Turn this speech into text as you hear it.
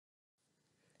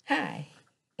Hi,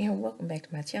 and welcome back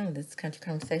to my channel. This is Country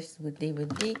Conversations with D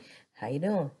with D. How you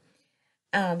doing?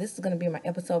 This is going to be my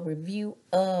episode review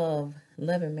of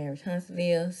Love and Marriage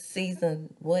Huntsville,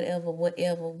 season whatever,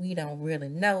 we don't really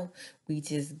know. We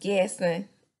just guessing.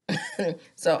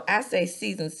 So I say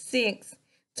season 6,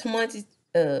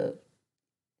 season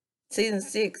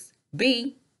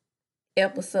 6B,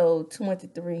 episode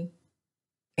 23.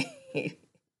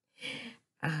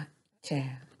 Child,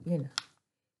 you know.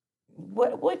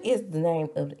 What is the name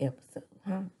of the episode,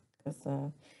 huh?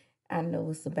 Because I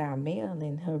know it's about Mel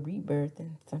and her rebirth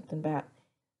and something about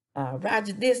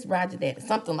Rodger this, Rodger that,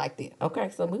 something like that. Okay,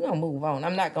 so we're gonna move on.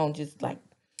 I'm not gonna just like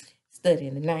study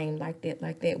the name like that.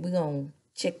 We're gonna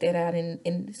check that out in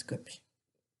the description.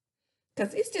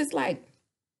 Cause it's just like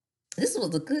this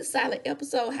was a good solid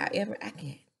episode. However, I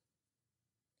got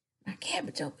my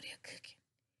cabbage over there cooking.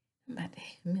 I'm about to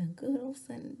have me a good old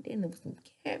Sunday dinner with some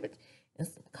cabbage and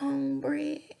some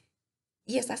cornbread.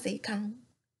 Yes, I say corn.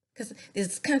 Because this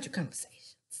is Country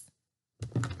Conversations.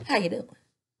 How you doing?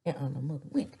 And on the mother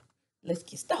winter. Let's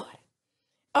get started.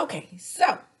 Okay,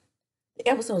 so the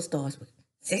episode starts with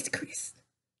Sexy Chris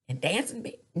and Dancing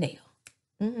Nell.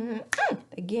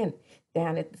 Again,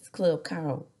 down at this club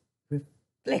called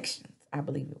Reflections, I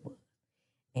believe it was.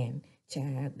 And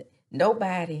child,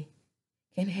 nobody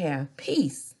can have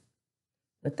peace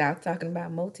without talking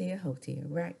about motel, hotel,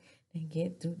 right? They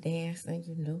get through dancing,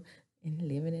 and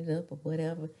living it up or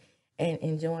whatever, and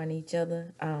enjoying each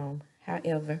other.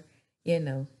 However,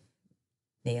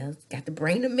 Nell's got to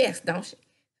bring the mess, don't she?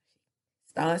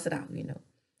 Starts it off, fletch.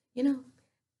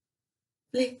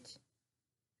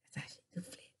 That's how she do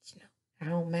fletch, I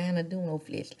don't mind her doing no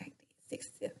fletch like that.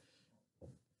 Except,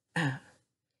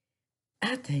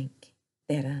 I think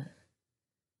that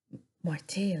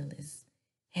Martell is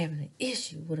having an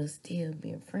issue with us still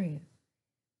being friends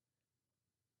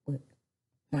with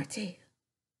Martell.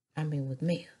 I mean with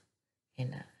Mel.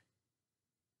 And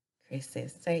Chris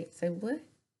says, say what?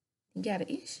 You got an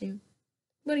issue?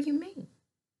 What do you mean?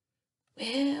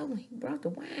 Well, when he brought the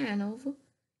wine over,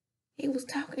 he was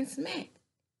talking smack,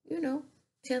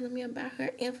 telling me about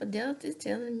her infidelities,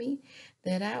 telling me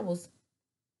that I was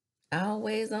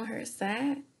always on her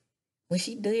side when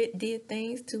she did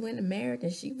things to in the marriage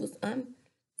and she was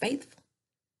unfaithful.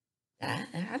 I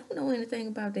don't know anything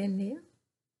about that now,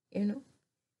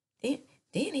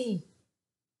 Then he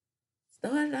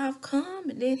started off calm,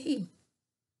 and then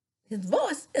his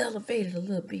voice elevated a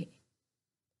little bit.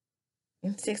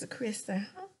 And Sexy Chris said,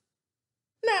 huh?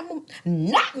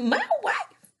 Not my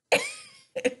wife.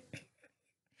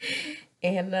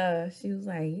 And she was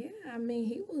like, yeah, I mean,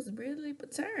 he was really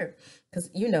perturbed. Because,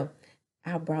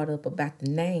 I brought up about the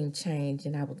name change,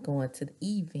 and I was going to the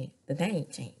event, the name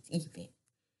change event.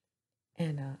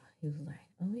 And he was like,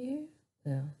 oh, yeah?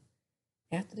 Well,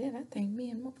 after that, I think me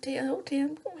and Motel Hotel,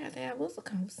 we're going to have us a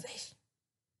conversation.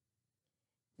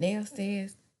 Nell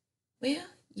says, well,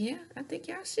 yeah, I think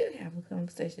y'all should have a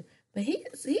conversation. But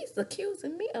he's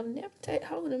accusing me of never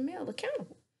holding Mel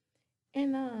accountable.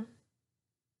 And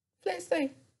let's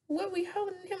say, what are we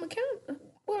holding him accountable?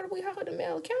 What are we holding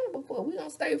Mel accountable for? We're going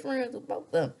to stay friends with both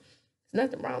of them.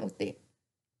 There's nothing wrong with that.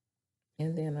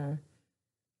 And then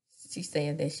she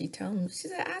said that she told him, she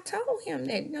said, I told him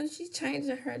that, she's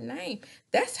changing her name.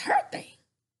 That's her thing.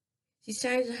 She's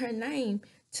changing her name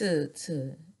to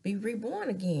be reborn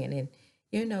again and,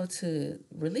 to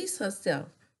release herself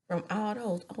from all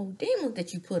those old demons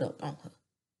that you put up on her.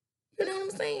 You know what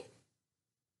I'm saying?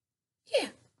 Yeah.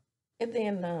 And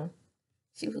then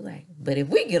she was like, but if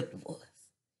we get a divorce,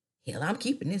 hell, I'm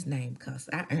keeping this name because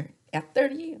I earned it after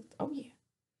 30 years. Oh, yeah.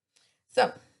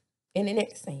 So, in the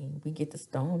next scene, we get to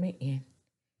Stormy and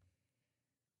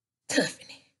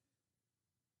Tiffany.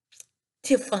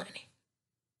 Tiffany.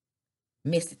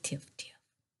 Mr. Tiff, if you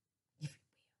will.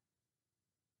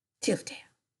 Tiff Town.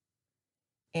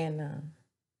 And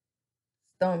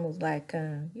Storm was like,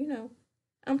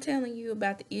 I'm telling you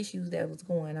about the issues that was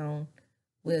going on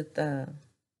with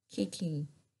Kiki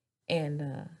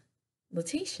and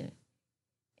Letitia.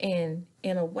 And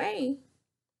in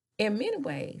many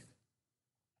ways,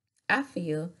 I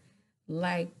feel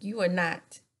like you are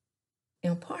not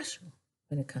impartial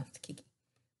when it comes to Kiki.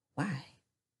 Why?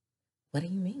 What do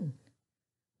you mean?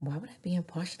 Why would I be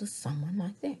impartial to someone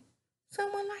like that?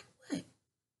 Someone like what?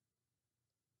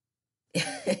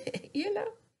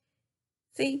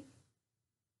 See,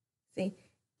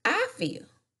 I feel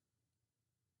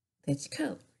that you're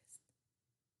colorist.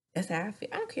 That's how I feel.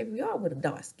 I don't care if you are with a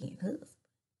dark-skinned husband.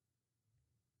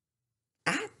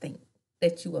 I think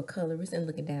that you are colorist and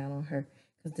looking down on her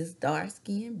because this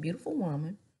dark-skinned, beautiful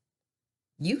woman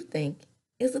you think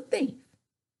is a thief.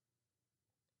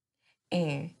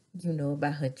 and you know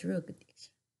about her drug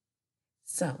addiction.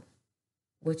 So,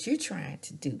 what you're trying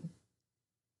to do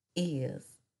is,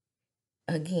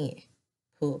 again,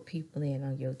 pull people in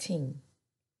on your team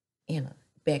in a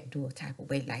backdoor type of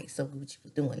way, like so what you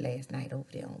was doing last night over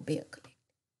there on Bill Collect.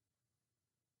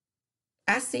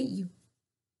 I see you.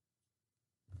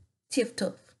 Tiff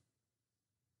tough.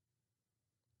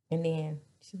 And then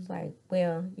she was like,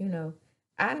 well,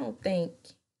 I don't think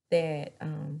that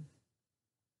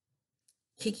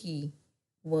Kiki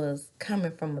was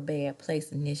coming from a bad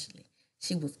place initially.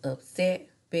 She was upset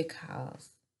because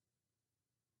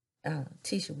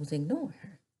Tisha was ignoring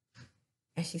her.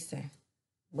 And she said,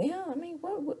 well, I mean,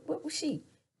 what was she?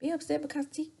 Be upset because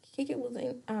Kiki was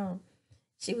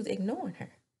she was ignoring her.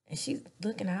 And she's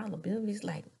looking at all the abilities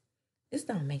like, this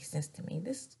don't make sense to me.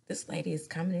 This lady is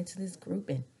coming into this group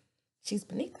and she's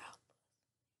beneath all.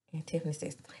 And Tiffany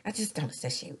says, I just don't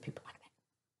associate with people like that.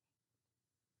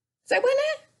 Say what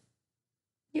now?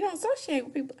 You don't associate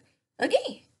with people.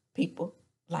 Again, people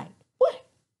like what?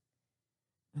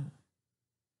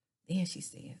 Then she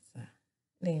says,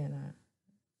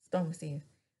 Stormy says,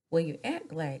 well, you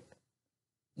act like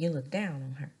you look down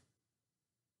on her.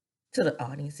 To the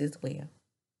audience as well.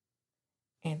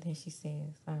 And then she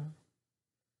says,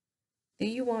 do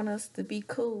you want us to be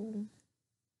cool,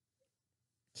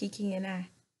 Kiki and I?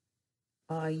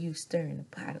 Or are you stirring the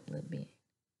pot a little bit?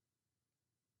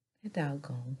 That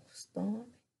doggone Stormy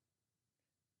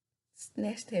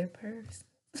snatched her purse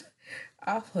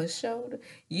off her shoulder.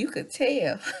 You could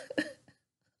tell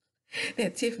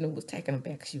that Tiffany was taken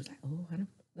aback. She was like, oh, I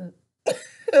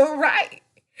don't right.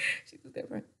 She was there,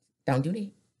 right? Don't do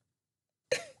that.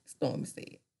 Stormy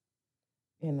said.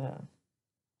 And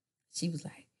she was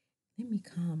like, let me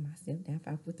calm myself down.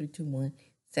 5, 4, 3, 2, 1.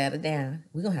 Sat her down.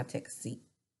 We're going to have to take a seat.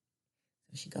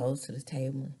 So she goes to the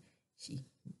table and she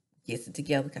gets it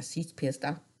together because she's pissed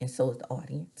off, and so is the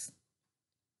audience.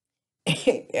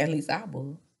 At least I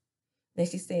was. Then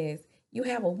she says, you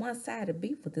have a one-sided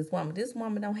beef with this woman. This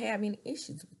woman don't have any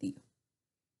issues with you.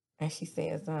 And she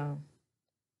says,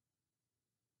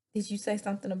 did you say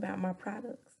something about my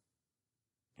products?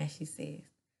 And she says,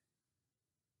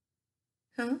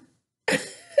 huh?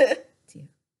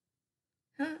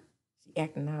 Huh? She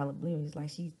acting all oblivious like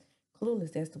she's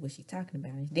clueless as to what she's talking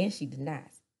about. And then she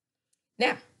denies.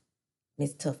 Now,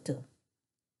 Miss Tough,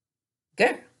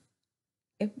 girl,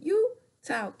 if you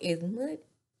talk as much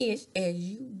ish as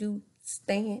you do,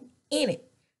 stand in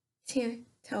it, 10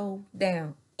 toes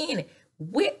down in it,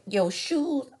 with your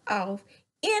shoes off,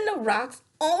 in the rocks,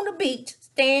 on the beach,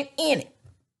 stand in it.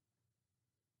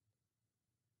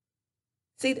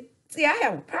 See, I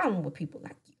have a problem with people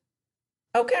like you.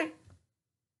 Okay?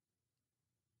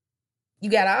 You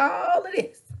got all of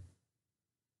this,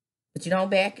 but you don't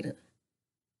back it up.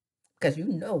 Because you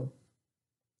know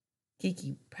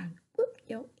Kiki probably whoop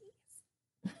your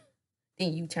ass.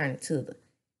 Then you turn it to the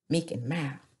meek and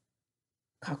mild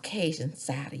Caucasian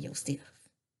side of yourself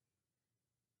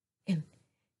and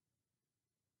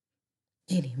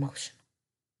get emotional.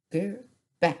 Girl,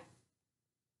 back.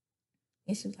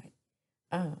 And she was like,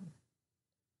 well,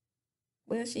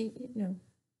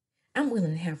 I'm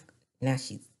willing to have, now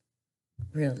she's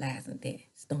realizing that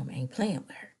Storm ain't playing with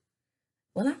her.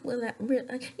 Well, I'm willing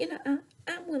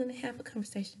to have a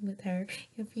conversation with her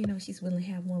if, she's willing to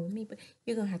have one with me, but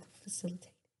you're going to have to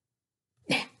facilitate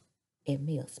it. Now, at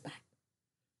meal spot.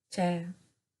 Child,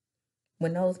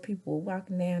 when those people were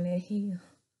walking down that hill,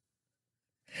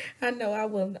 I know I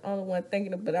wasn't the only one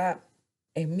thinking of it, but I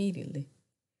immediately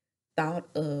thought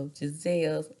of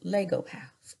Giselle's Lego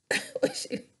house.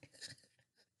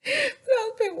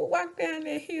 Those people walked down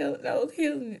that hill, those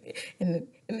hills, and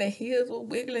the hills were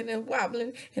wiggling and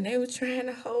wobbling, and they were trying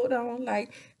to hold on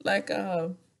like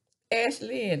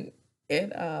Ashley and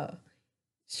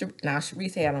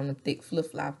Sharice had on them thick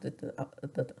flip flops that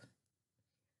the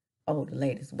older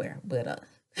ladies wear, but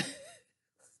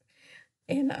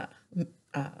and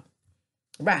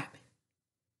Robin,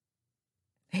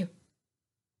 hey,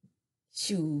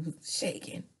 shoes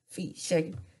shaking, feet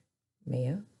shaking,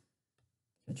 Mel.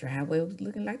 The driveway was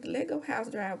looking like the Lego house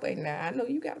driveway. Now, I know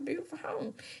you got a beautiful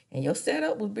home, and your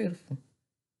setup was beautiful.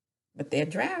 But that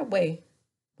driveway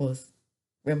was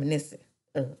reminiscent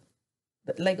of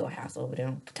the Lego house over there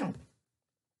on Potomac.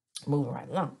 Moving right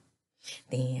along.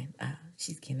 Then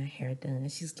she's getting her hair done.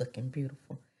 She's looking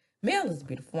beautiful. Mel is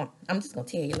beautiful. I'm just going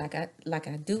to tell you like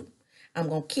I do. I'm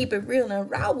going to keep it real and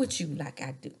raw with you like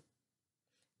I do.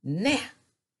 Now,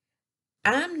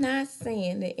 I'm not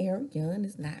saying that Eric Young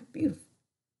is not beautiful.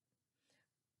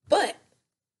 But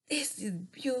this is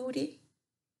beauty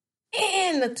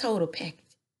and the total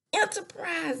package.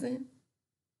 Enterprising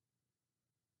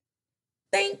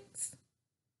thinks,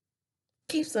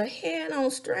 keeps her head on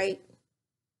straight,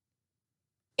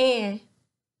 and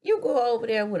you go over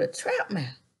there with a trap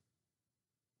mouth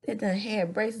that done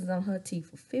had braces on her teeth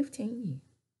for 15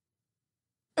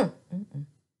 years.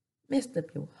 Messed up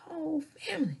your whole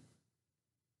family.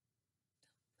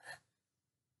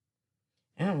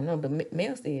 I don't know, but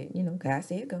Mel said, God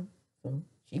said go. So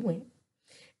she went.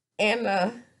 And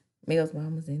Mel's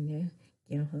mom was in there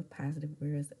giving her positive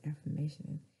words of affirmation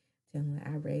and telling her,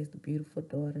 I raised a beautiful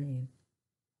daughter and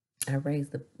I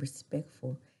raised a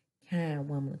respectful, kind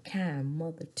woman, a kind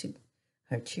mother to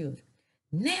her children.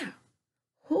 Now,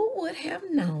 who would have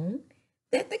known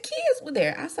that the kids were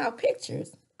there? I saw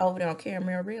pictures over there on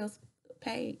Caramel Reel's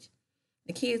page.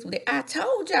 The kids were there. I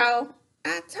told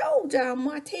y'all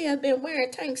Martell been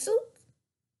wearing tank suits.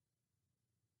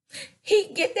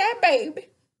 He get that baby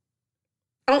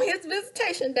on his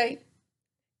visitation day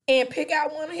and pick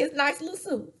out one of his nice little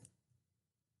suits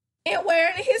and wear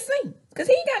it in his scene. Because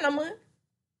he ain't got no money.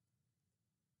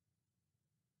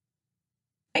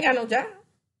 Ain't got no job.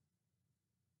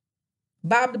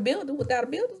 Bob the Builder without a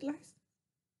builder's license.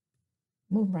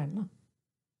 Move right along.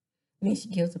 And then she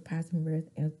gives a positive word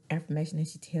of affirmation and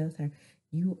she tells her,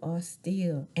 you are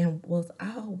still and was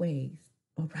always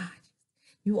a Rodger.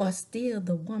 You are still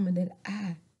the woman that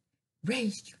I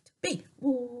raised you to be.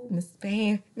 Ooh, Miss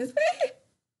Van.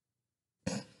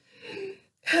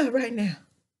 Right now,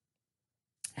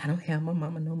 I don't have my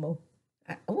mama no more.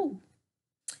 I don't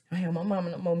have my mama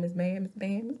no more, Miss Van.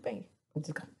 I'm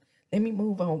just gonna let me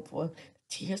move on before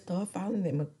tears start falling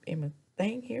in my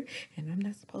thing here. And I'm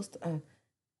not supposed to,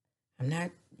 I'm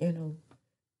not,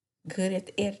 good at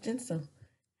the editing, so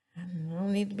I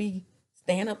don't need to be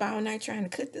staying up all night trying to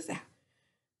cut this out.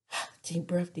 Deep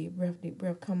breath.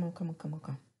 Come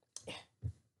on. Yeah.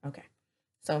 Okay.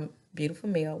 So beautiful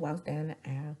Mel walks down the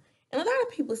aisle. And a lot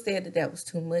of people said that was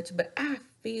too much, but I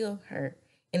feel her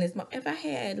in this moment. If I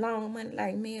had long money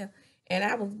like Mel and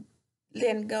I was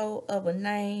letting go of a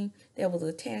name that was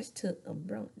attached to a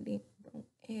broke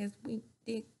ass weak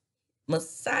dick,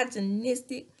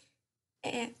 misogynistic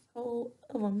asshole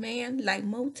of a man like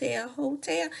Motel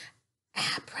Hotel,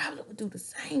 I probably would do the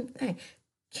same thing.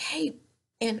 Cape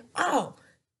and all.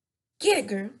 Get it,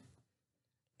 girl.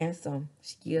 And so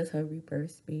she gives her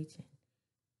rebirth speech and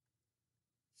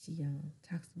she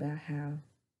talks about how,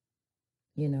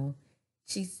 she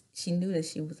knew that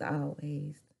she was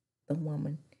always the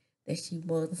woman that she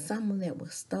was, someone that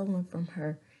was stolen from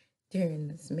her during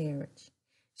this marriage.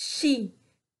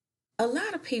 A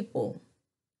lot of people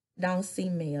don't see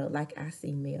Mel like I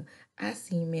see Mel. I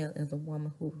see Mel as a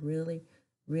woman who really,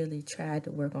 really tried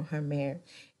to work on her marriage.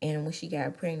 And when she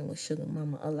got pregnant with Sugar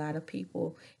Mama, a lot of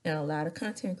people and a lot of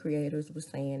content creators were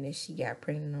saying that she got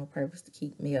pregnant on purpose to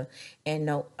keep Mel and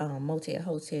no Motel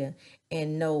Hotel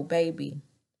and no baby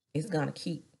is gonna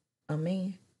keep a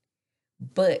man.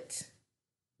 But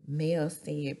Mel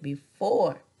said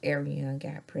before Ariane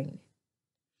got pregnant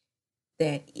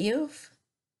that if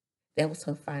that was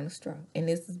her final straw, and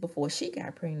this is before she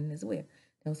got pregnant as well,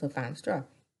 that was her final straw.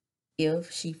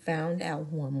 If she found out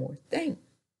one more thing,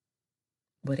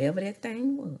 whatever that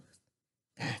thing was,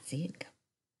 God said go,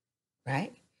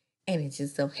 right? And it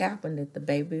just so happened that the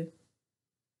baby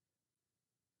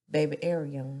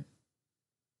Ariane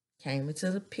came into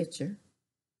the picture.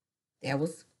 That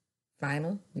was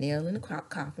final nail in the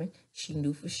coffin. She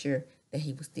knew for sure that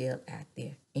he was still out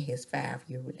there in his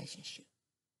 5-year relationship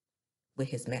with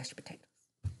his mashed potatoes,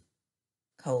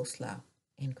 coleslaw,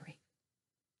 and gravy,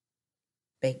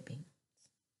 baked beans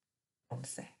on the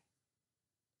side,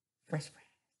 French fries,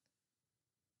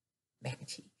 mac and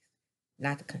cheese,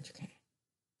 not the country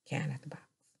kind out the box.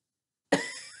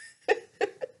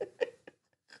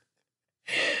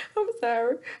 I'm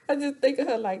sorry. I just think of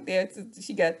her like that.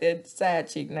 She got that side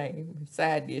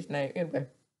dish name. Anyway.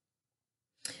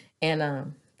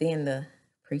 And then the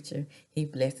preacher, he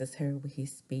blesses her with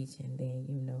his speech, and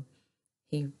then,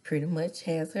 he pretty much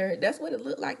has her. That's what it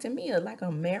looked like to me, like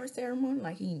a marriage ceremony.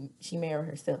 Like she married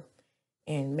herself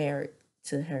and married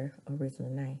to her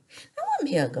original name. Now what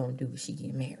Mel gonna do if she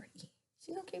get married again?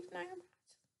 She gonna keep the name Rodger.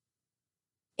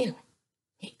 Anyway,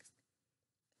 next.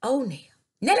 Oh,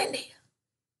 Nelly.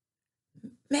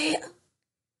 Mel,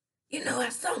 I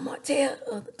saw Martell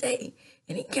the other day,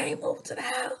 and he came over to the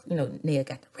house. Nell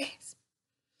got the rest.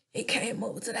 He came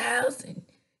over to the house, and,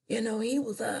 he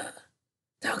was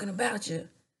talking about your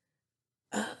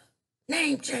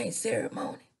name change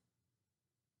ceremony.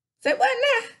 Say what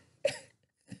now?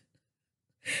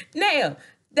 Now,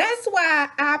 that's why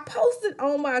I posted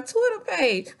on my Twitter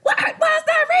page. What was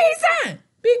the reason?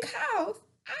 Because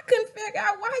I couldn't figure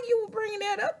out why you were bringing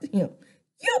that up to him.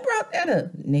 You brought that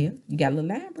up, Neil. You got a little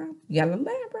line problem. You got a little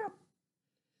line problem.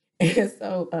 And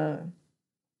so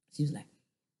she was like,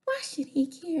 why should he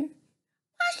care?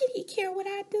 Why should he care what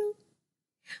I do?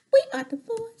 We are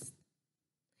divorced.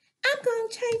 I'm going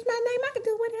to change my name. I can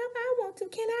do whatever I want to.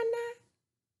 Can I not?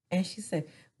 And she said,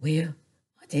 well,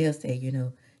 Adele said,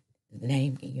 the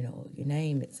name, your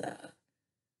name is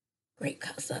great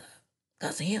because of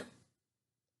him.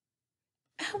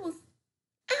 I was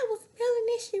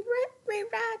Melanie Ray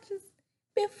Rodgers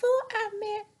before I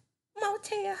met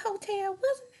Motel Hotel,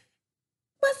 wasn't I?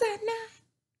 Was I not?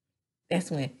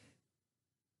 That's when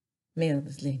Mel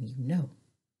was letting you know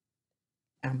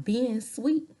I'm being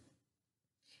sweet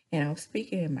and I'm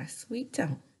speaking in my sweet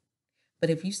tone. But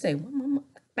if you say one more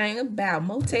thing about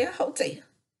Motel Hotel,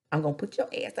 I'm going to put your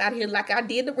ass out of here like I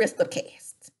did the rest of the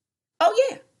cast. Oh,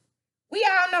 yeah. We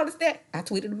all noticed that. I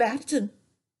tweeted about it, too.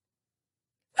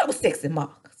 What was sexy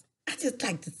Marcus? I just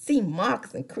like to see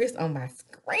Marcus and Chris on my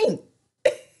screen.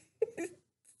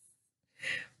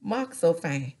 Marcus so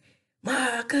fine.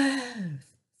 Marcus.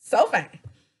 So fine.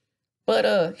 But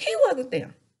he wasn't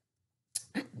there.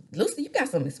 Lucy, you got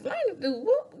some explaining to do.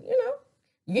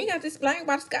 You ain't got to explain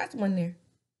why the Scots wasn't there.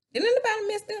 Didn't anybody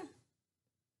miss them?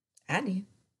 I did.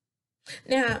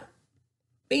 Now,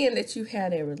 being that you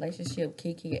had a relationship with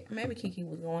Kiki, maybe Kiki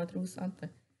was going through something.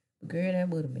 Girl, that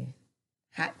would have been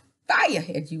hot fire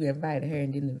had you invited her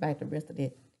and didn't invite the rest of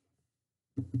the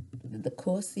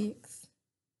core six.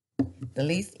 The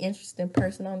least interesting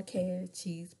person on the cast,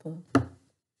 Cheese Puff.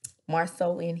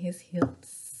 Marceau in his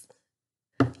hips.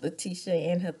 Letitia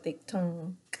and her thick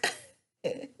tongue.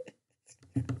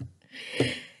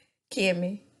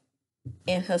 Kimmy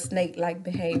and her snake-like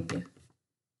behavior.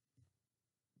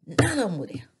 None of them were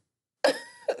there.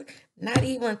 Not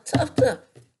even Tough.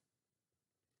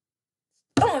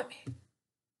 Stormy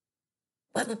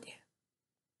wasn't there.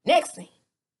 Next thing,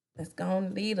 let's go on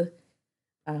and lead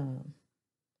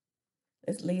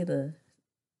the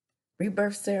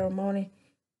rebirth ceremony.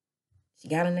 She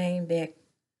got her name back.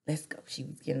 Let's go. She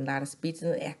was getting a lot of speeches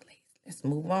and accolades. Let's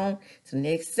move on to the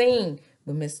next scene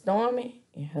with Miss Stormy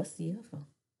and her CFO.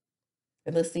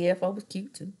 The little CFO was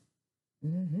cute too.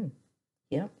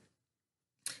 Yep.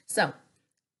 So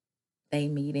they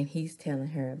meet and he's telling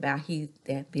her about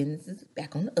that business is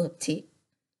back on the uptick.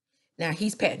 Now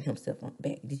he's patting himself on the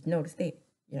back. Did you notice that?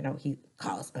 He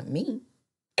calls her me.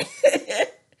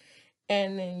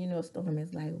 And then,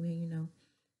 Stormy's like, well,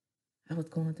 I was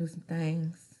going through some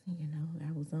things.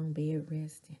 I was on bed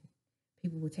rest and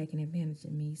people were taking advantage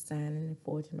of me, signing and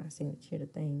forging my signature to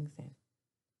things. And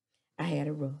I had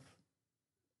it rough.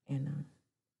 And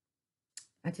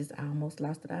I almost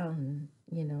lost it all. And,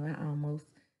 I almost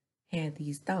had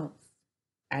these thoughts.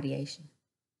 Ideation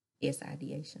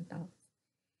thoughts.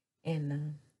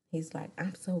 And he's like,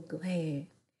 I'm so glad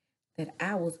that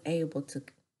I was able to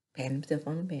pat himself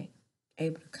on the back,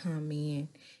 able to come in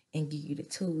and give you the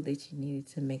tool that you needed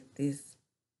to make this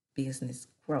business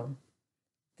grow.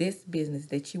 This business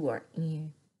that you are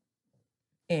in.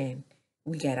 And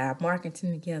we got our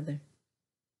marketing together.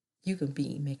 You can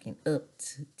be making up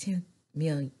to 10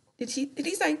 million. Did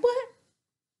he say what?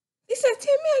 He said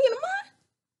 10 million a month?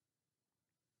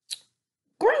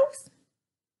 Gross.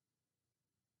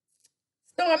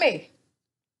 Stormy.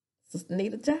 Sister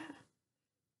need a job.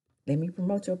 Let me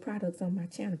promote your products on my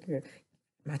channel, girl.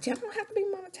 My channel don't have to be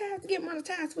monetized to get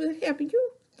monetized for helping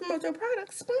you promote your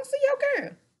products. Sponsor your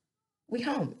girl. We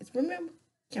homies, remember?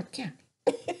 Count.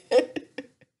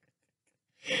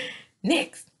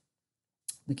 Next,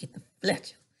 we get the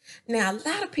Fletcher. Now, a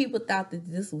lot of people thought that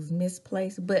this was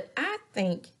misplaced, but I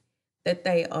think that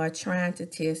they are trying to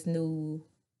test new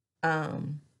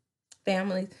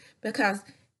families because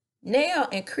Nell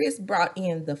and Chris brought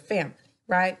in the family,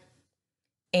 right?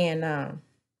 And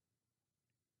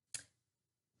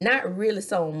not really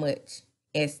so much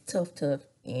as Tough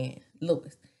and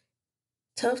Lewis.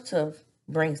 Tough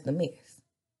brings the mess,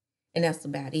 and that's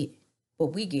about it. But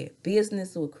we get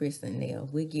business with Chris and Nell.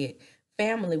 We get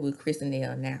family with Chris and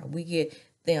Nell now. We get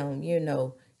them,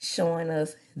 showing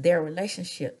us their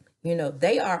relationship.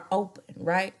 They are open,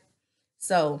 right?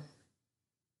 So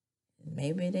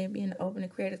maybe they'll be in the opening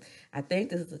credits. I think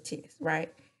this is a test,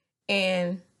 right?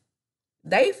 And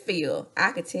they feel,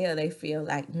 I could tell they feel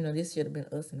like, this should have been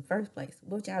us in the first place.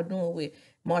 What y'all doing with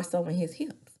Marceau and his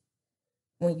hips?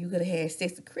 When you could have had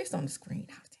Sexy Chris on the screen.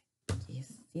 I was like,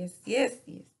 yes.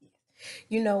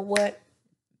 You know what?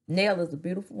 Nell is a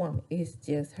beautiful woman. It's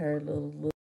just her little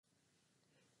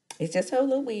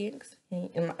wigs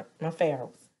and my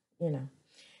pharaohs,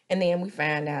 And then we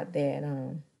find out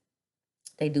that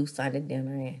they do Sunday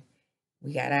dinner and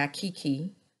we got our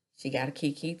Kiki. She got a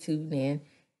Kiki too. Then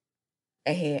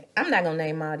they had, I'm not going to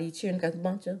name all these children because a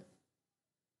bunch of,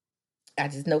 I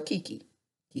just know Kiki.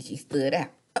 Kiki stood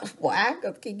out. Why?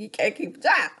 Because Kiki can't keep a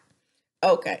job.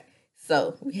 Okay.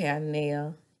 So we have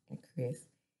Nell and Chris.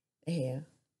 They have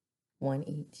one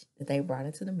each that they brought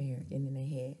into the marriage, and then they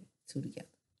had two together,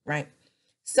 right?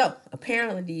 So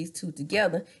apparently these two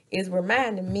together is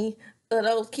reminding me of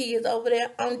those kids over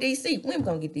there on DC. When we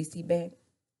gonna get DC back?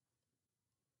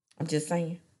 I'm just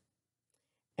saying.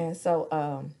 And so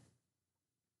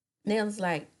Nell's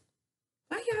like,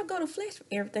 why y'all go to flesh for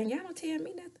everything? Y'all don't tell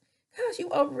me nothing. Cause you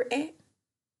overreact.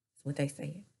 That's what they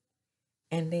said.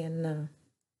 And then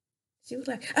she was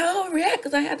like, I overreact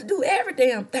because I have to do every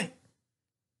damn thing.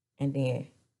 And then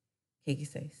Kiki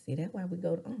says, see, that's why we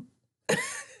go to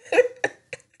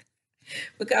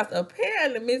because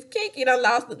apparently Miss Kiki done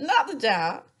lost another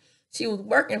job. She was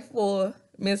working for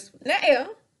Miss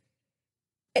Nell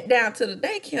down to the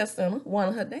daycare center, one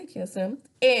of her daycare centers,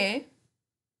 and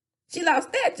she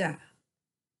lost that job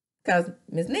because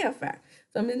Miss Nell fired.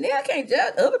 So Miss Nell can't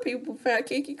judge other people for firing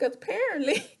Kiki because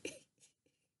apparently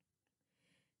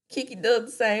Kiki does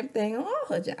the same thing on all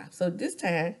her jobs. So this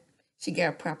time she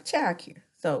got proper child care.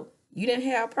 So you didn't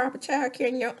have proper child care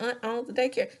and your aunt owns the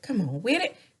daycare. Come on with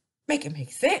it. Make it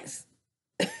make sense.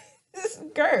 This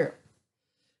girl.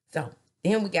 So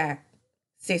then we got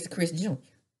Sexy Chris Jr.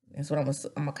 That's what I'm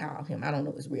gonna call him. I don't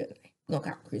know his real name. We're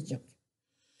gonna call him Chris Jr.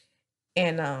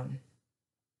 And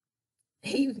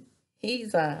he's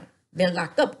been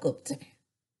locked up a couple times.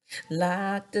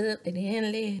 Locked up, they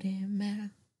didn't let him out.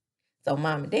 So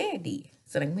mom and dad did.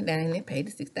 So they went down and paid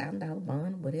the $6,000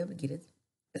 bond or whatever to get it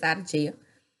out of jail.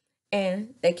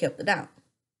 And they kept the dog.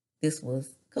 This was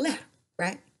collateral,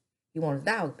 right? He wanted his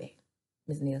dog back.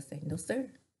 Ms. Neal said, no, sir.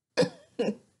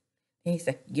 And he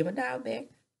said, give my dog back.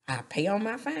 I'll pay on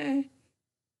my fine.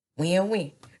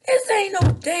 Win-win. This ain't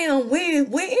no damn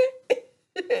win-win.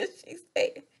 She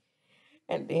said.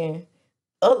 And then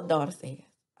other daughter said,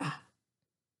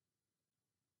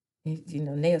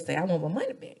 Neil said, I want my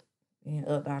money back. And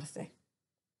other daughter said,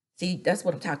 see, that's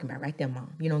what I'm talking about right there,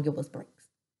 Mom. You don't give us breaks.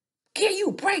 Give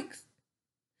you breaks.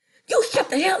 You shut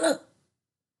the hell up.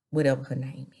 Whatever her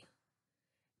name is.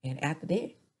 And after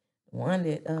that, the one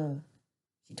that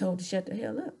she told to shut the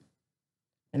hell up.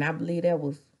 And I believe that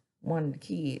was one of the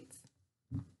kids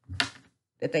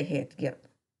that they had together.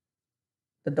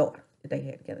 The daughter that they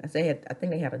had together. I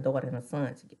think they had a daughter and a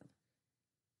son together.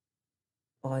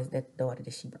 Or is that the daughter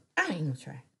that she brought? I ain't gonna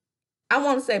try. I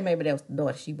want to say maybe that was the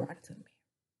daughter she brought it to the marriage.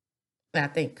 And I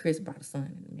think Chris brought a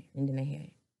son in the marriage. And then they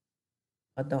had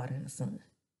a daughter and a son.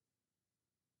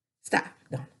 Stop,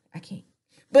 don't. I can't.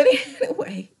 But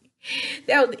anyway,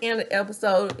 that was the end of the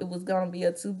episode. It was going to be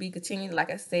a to-be continued.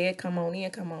 Like I said, come on in,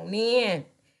 come on in.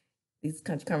 This is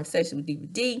Country Conversation with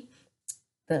DVD.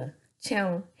 The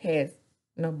channel has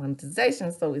no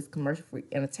monetization, so it's commercial-free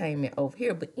entertainment over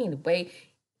here. But anyway,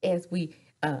 as we,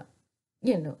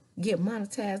 get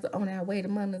monetized on our way to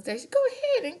monetization, go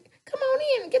ahead and come on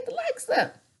in and get the likes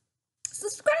up.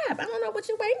 Subscribe. I don't know what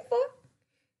you're waiting for.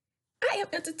 I am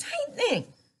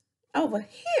entertaining over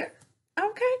here.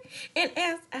 Okay? And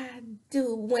as I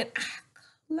do when I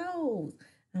close,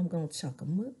 I'm going to chuck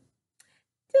them up.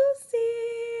 Deuces.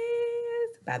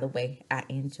 By the way, I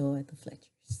enjoy the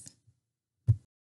Fletchers.